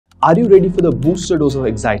Are you ready for the booster dose of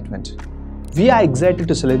excitement? We are excited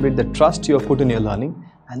to celebrate the trust you have put in your learning,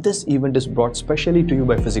 and this event is brought specially to you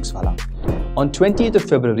by Physics Wallah. On 28th of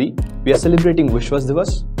February, we are celebrating Vishwas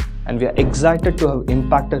Divas, and we are excited to have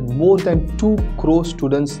impacted more than 2 crore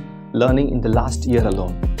students learning in the last year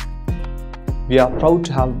alone. We are proud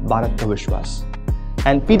to have Bharat Ka Vishwas.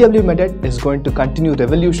 And PW Meded is going to continue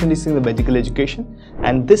revolutionizing the medical education,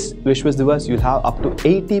 and this Vishwas Divas you'll have up to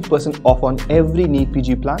 80% off on every NEET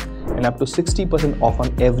PG plan and up to 60% off on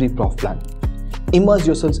every Prof plan. Immerse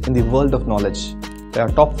yourselves in the world of knowledge. There are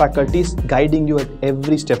top faculties guiding you at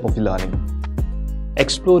every step of your learning.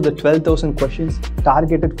 Explore the 12,000 questions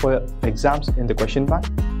targeted for your exams in the question bank.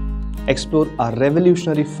 Explore our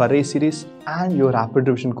revolutionary Foray series and your rapid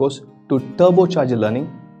revision course to turbocharge your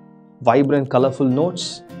learning, vibrant colorful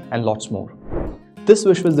notes and lots more. This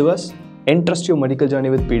Vishwas Divas, entrust your medical journey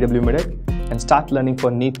with PW Meded and start learning for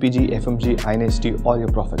NEET PG, FMGE, INST or your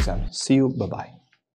Prof exam. See you, bye-bye.